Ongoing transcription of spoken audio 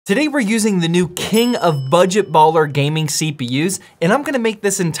Today we're using the new king of budget baller gaming CPUs, and I'm gonna make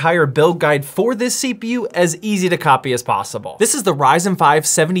this entire build guide for this CPU as easy to copy as possible. This is the Ryzen 5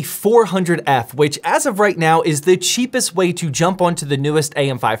 7400F, which as of right now is the cheapest way to jump onto the newest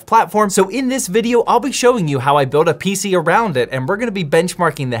AM5 platform. So in this video, I'll be showing you how I built a PC around it, and we're gonna be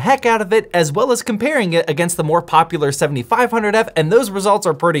benchmarking the heck out of it, as well as comparing it against the more popular 7500F, and those results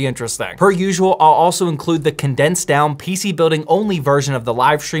are pretty interesting. Per usual, I'll also include the condensed down PC building only version of the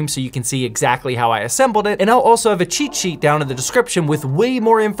live stream so you can see exactly how I assembled it, and I'll also have a cheat sheet down in the description with way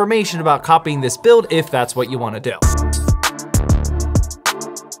more information about copying this build if that's what you want to do.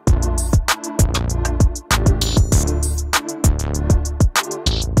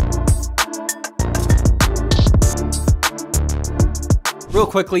 Real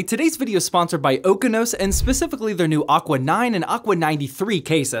quickly, today's video is sponsored by Okanos, and specifically their new Aqua 9 and Aqua 93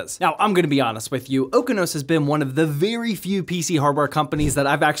 cases. Now, I'm gonna be honest with you, Okanos has been one of the very few PC hardware companies that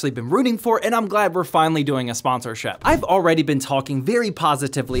I've actually been rooting for, and I'm glad we're finally doing a sponsorship. I've already been talking very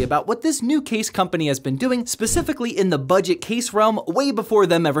positively about what this new case company has been doing, specifically in the budget case realm, way before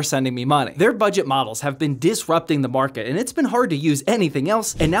them ever sending me money. Their budget models have been disrupting the market, and it's been hard to use anything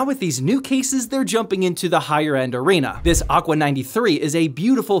else, and now with these new cases, they're jumping into the higher end arena. This Aqua 93 is a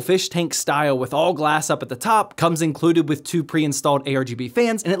beautiful fish tank style with all glass up at the top, comes included with two pre-installed ARGB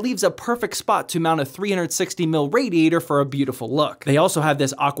fans, and it leaves a perfect spot to mount a 360mm radiator for a beautiful look. They also have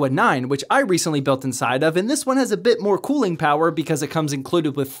this Aqua 9, which I recently built inside of, and this one has a bit more cooling power because it comes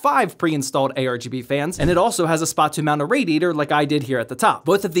included with 5 pre-installed ARGB fans, and it also has a spot to mount a radiator like I did here at the top.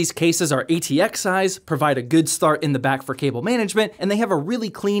 Both of these cases are ATX size, provide a good start in the back for cable management, and they have a really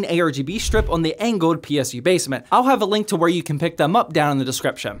clean ARGB strip on the angled PSU basement. I'll have a link to where you can pick them up down in the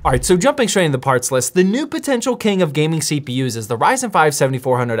description. All right, so jumping straight into the parts list, the new potential king of gaming CPUs is the Ryzen 5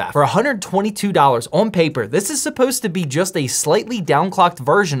 7400F. For $122 on paper, this is supposed to be just a slightly downclocked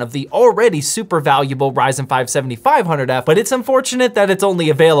version of the already super valuable Ryzen 5 7500F, but it's unfortunate that it's only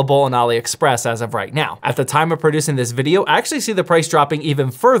available on AliExpress as of right now. At the time of producing this video, I actually see the price dropping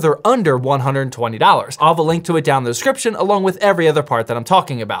even further under $120. I'll have a link to it down in the description along with every other part that I'm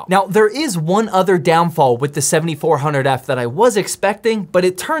talking about. Now, there is one other downfall with the 7400F that I was expecting, but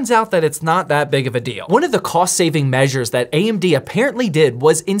it turns out that it's not that big of a deal. One of the cost-saving measures that AMD apparently did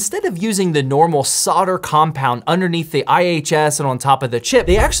was instead of using the normal solder compound underneath the IHS and on top of the chip,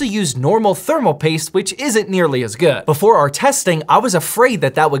 they actually used normal thermal paste, which isn't nearly as good. Before our testing, I was afraid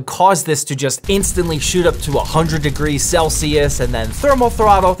that that would cause this to just instantly shoot up to 100 degrees Celsius and then thermal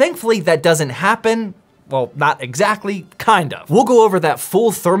throttle. Thankfully, that doesn't happen. Well, not exactly, kind of. We'll go over that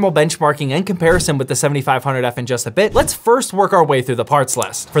full thermal benchmarking and comparison with the 7500F in just a bit. Let's first work our way through the parts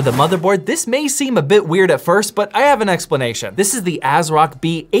list. For the motherboard, this may seem a bit weird at first, but I have an explanation. This is the ASRock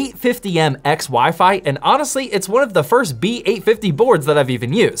B850M X Wi-Fi, and honestly, it's one of the first B850 boards that I've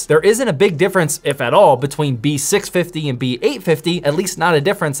even used. There isn't a big difference, if at all, between B650 and B850, at least not a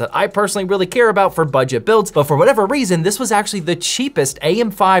difference that I personally really care about for budget builds, but for whatever reason, this was actually the cheapest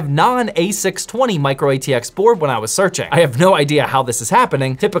AM5 non-A620 micro ATX board when I was searching. I have no idea how this is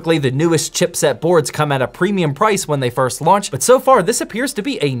happening. Typically, the newest chipset boards come at a premium price when they first launch, but so far, this appears to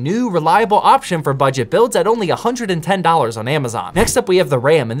be a new, reliable option for budget builds at only $110 on Amazon. Next up, we have the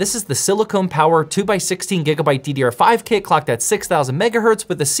RAM, and this is the Silicon Power 2x16GB DDR5 kit clocked at 6000 megahertz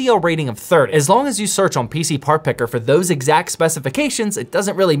with a CL rating of 30. As long as you search on PC Part Picker for those exact specifications, it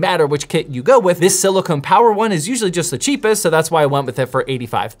doesn't really matter which kit you go with. This Silicon Power one is usually just the cheapest, so that's why I went with it for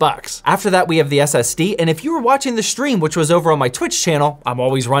 85 bucks. After that, we have the SSD, and if you were watching the stream, which was over on my Twitch channel, I'm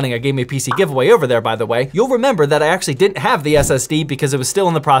always running a Game Me PC giveaway over there, by the way, you'll remember that I actually didn't have the SSD because it was still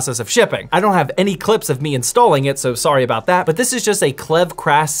in the process of shipping. I don't have any clips of me installing it, so sorry about that, but this is just a Clev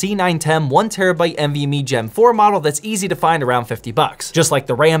Crass C910 1TB NVMe Gen 4 model that's easy to find around 50 bucks. Just like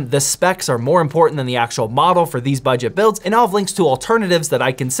the RAM, the specs are more important than the actual model for these budget builds, and I'll have links to alternatives that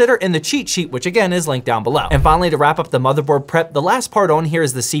I consider in the cheat sheet, which again is linked down below. And finally, to wrap up the motherboard prep, the last part on here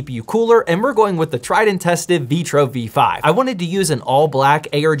is the CPU cooler, and we're going with the tried and tested Vitro V5. I wanted to use an all black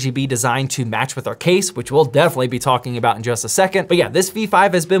ARGB design to match with our case, which we'll definitely be talking about in just a second. But yeah, this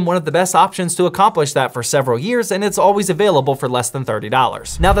V5 has been one of the best options to accomplish that for several years, and it's always available for less than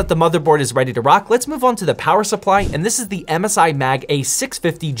 $30. Now that the motherboard is ready to rock, let's move on to the power supply, and this is the MSI Mag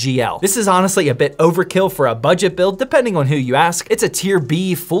A650GL. This is honestly a bit overkill for a budget build, depending on who you ask. It's a tier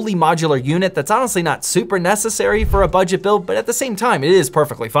B, fully modular unit that's honestly not super necessary for a budget build, but at the same time, it is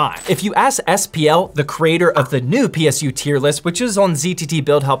perfectly fine. If you ask SPL Well, the creator of the new PSU tier list, which is on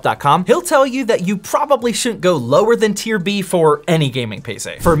zttbuildhelp.com, he'll tell you that you probably shouldn't go lower than tier B for any gaming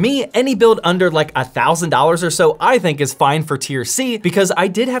PC. For me, any build under like $1,000 or so I think is fine for tier C, because I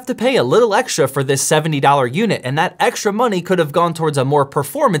did have to pay a little extra for this $70 unit, and that extra money could have gone towards a more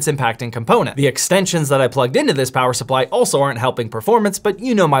performance impacting component. The extensions that I plugged into this power supply also aren't helping performance, but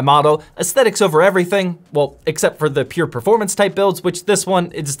you know my motto, aesthetics over everything, well, except for the pure performance type builds, which this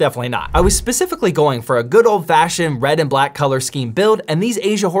one, it's definitely not. I was specifically going for a good old fashioned red and black color scheme build, and these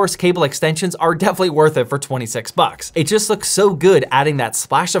Asia Horse cable extensions are definitely worth it for 26 bucks. It just looks so good adding that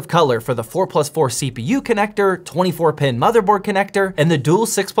splash of color for the 4+4 CPU connector, 24-pin motherboard connector, and the dual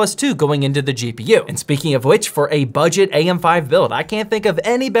 6+2 going into the GPU. And speaking of which, for a budget AM5 build, I can't think of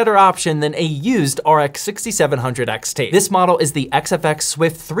any better option than a used RX 6700 XT. This model is the XFX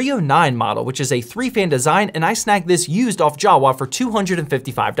Swift 309 model, which is a 3-fan design, and I snagged this used off Jawa for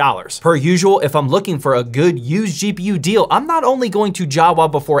 $255. Per usual, if I'm looking for a good used GPU deal, I'm not only going to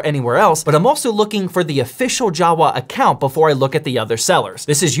Jawa before anywhere else, but I'm also looking for the official Jawa account before I look at the other sellers.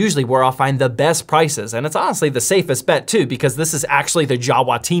 This is usually where I'll find the best prices, and it's honestly the safest bet too, because this is actually the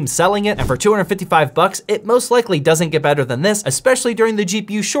Jawa team selling it, and for 255 bucks, it most likely doesn't get better than this, especially during the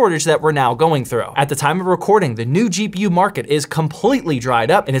GPU shortage that we're now going through. At the time of recording, the new GPU market is completely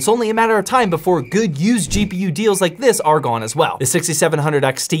dried up, and it's only a matter of time before good used GPU deals like this are gone as well. The 6700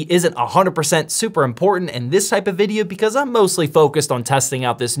 XT isn't 100% super important in this type of video because I'm mostly focused on testing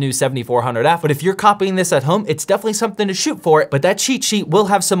out this new 7400F, but if you're copying this at home, it's definitely something to shoot for, but that cheat sheet will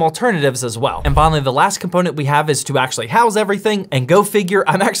have some alternatives as well. And finally, the last component we have is to actually house everything, and go figure,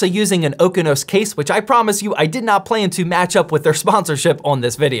 I'm actually using an Okonos case, which I promise you I did not plan to match up with their sponsorship on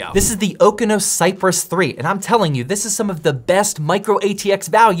this video. This is the Okonos Cypress 3, and I'm telling you, this is some of the best micro ATX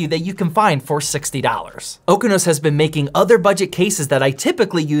value that you can find for $60. Okonos has been making other budget cases that I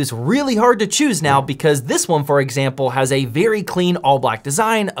typically use really hard to choose now, because this one, for example, has a very clean all black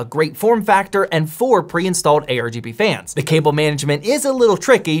design, a great form factor, and 4 pre-installed ARGB fans. The cable management is a little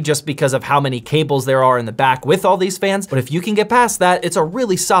tricky just because of how many cables there are in the back with all these fans, but if you can get past that, it's a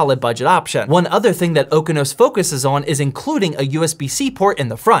really solid budget option. One other thing that Okonos focuses on is including a USB-C port in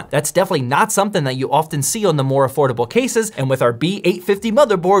the front. That's definitely not something that you often see on the more affordable cases, and with our B850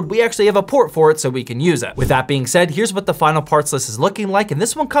 motherboard, we actually have a port for it so we can use it. With that being said, here's what the final parts list is looking like, and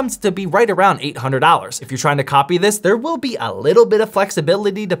this one comes to be right around $800. If you're trying to copy this, there will be a little bit of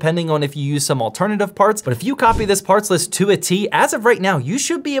flexibility depending on if you use some alternative parts, but if you copy this parts list to a T, as of right now, you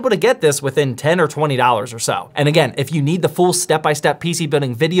should be able to get this within $10 or $20 or so. And again, if you need the full step-by-step PC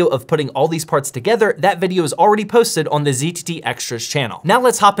building video of putting all these parts together, that video is already posted on the ZTT Extras channel. Now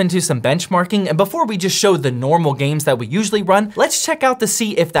let's hop into some benchmarking, and before we just show the normal games that we usually run, let's check out to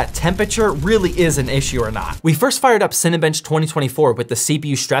see if that temperature really is an issue or not. We first fired up Cinebench 2024 with the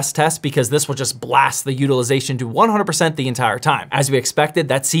CPU stress test because this will just blast the utilization to 100% the entire time. As we expected,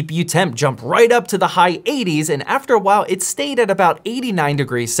 that CPU temp jumped right up to the high 80s, and after a while, it stayed at about 89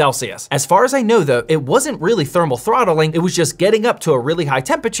 degrees Celsius. As far as I know though, it wasn't really thermal throttling, it was just getting up to a really high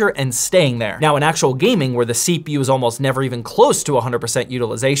temperature and staying there. Now in actual gaming, where the CPU is almost never even close to 100%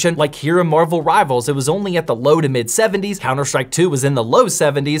 utilization, like here in Marvel Rivals, it was only at the low to mid 70s, Counter-Strike 2 was in the low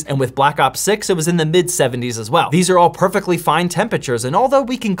 70s, and with Black Ops 6, it was in the mid 70s as well. These are all perfectly fine temperatures, and although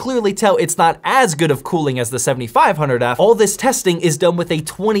we can clearly tell it's not as good of cooling as the 7500F, all this testing is done with a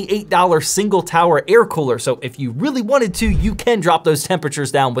 $28 single tower air cooler, so if you really wanted to, you can drop those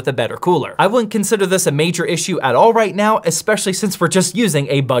temperatures down with a better cooler. I wouldn't consider this a major issue at all right now, especially since we're just using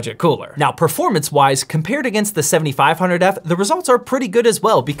a budget cooler. Now, performance-wise, compared against the 7500F, the results are pretty good as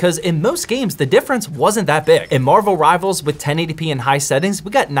well, because in most games, the difference wasn't that big. In Marvel Rivals with 1080p in high settings,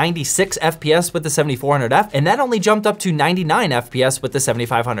 we got 96 FPS with the 7400F, and that only jumped up to 99 FPS with the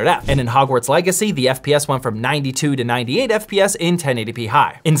 7500F. And in Hogwarts Legacy, the FPS went from 92 to 98 FPS in 1080p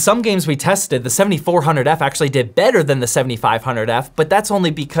high. In some games we tested, the 7400F actually did better than the 7500F, but that's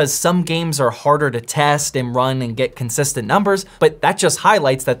only because some games are harder to test and run and get consistent numbers, but that just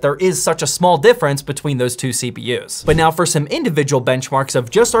highlights that there is such a small difference between those two CPUs. But now for some individual benchmarks of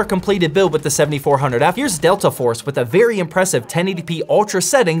just our completed build with the 7400F, here's Delta Force with a very impressive 1080p ultra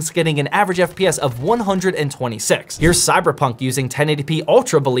settings getting an average FPS of 126. Here's Cyberpunk using 1080p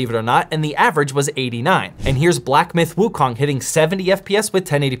ultra, believe it or not, and the average was 89. And here's Black Myth Wukong hitting 70 FPS with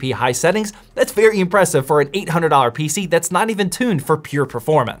 1080p high settings. That's very impressive for an $800 PC that's not even tuned for pure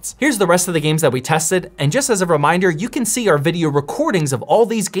performance. Here's the rest of the games that we tested, and just as a reminder, you can see our video recordings of all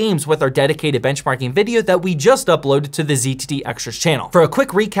these games with our dedicated benchmarking video that we just uploaded to the ZTT Extras channel. For a quick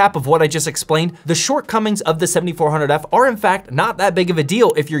recap of what I just explained, the shortcomings of the 7400F are in fact not that big of a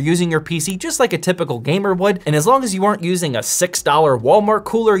deal if you're using your PC just like a typical gamer would, and as long as you aren't using a $6 Walmart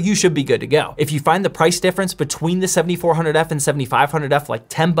cooler, you should should be good to go. If you find the price difference between the 7400F and 7500F like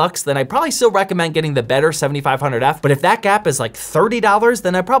 10 bucks, then I'd probably still recommend getting the better 7500F. But if that gap is like $30,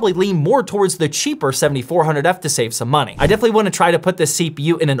 then I'd probably lean more towards the cheaper 7400F to save some money. I definitely want to try to put this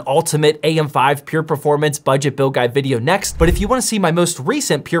CPU in an ultimate AM5 pure performance budget build guide video next, but if you want to see my most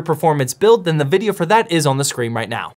recent pure performance build, then the video for that is on the screen right now.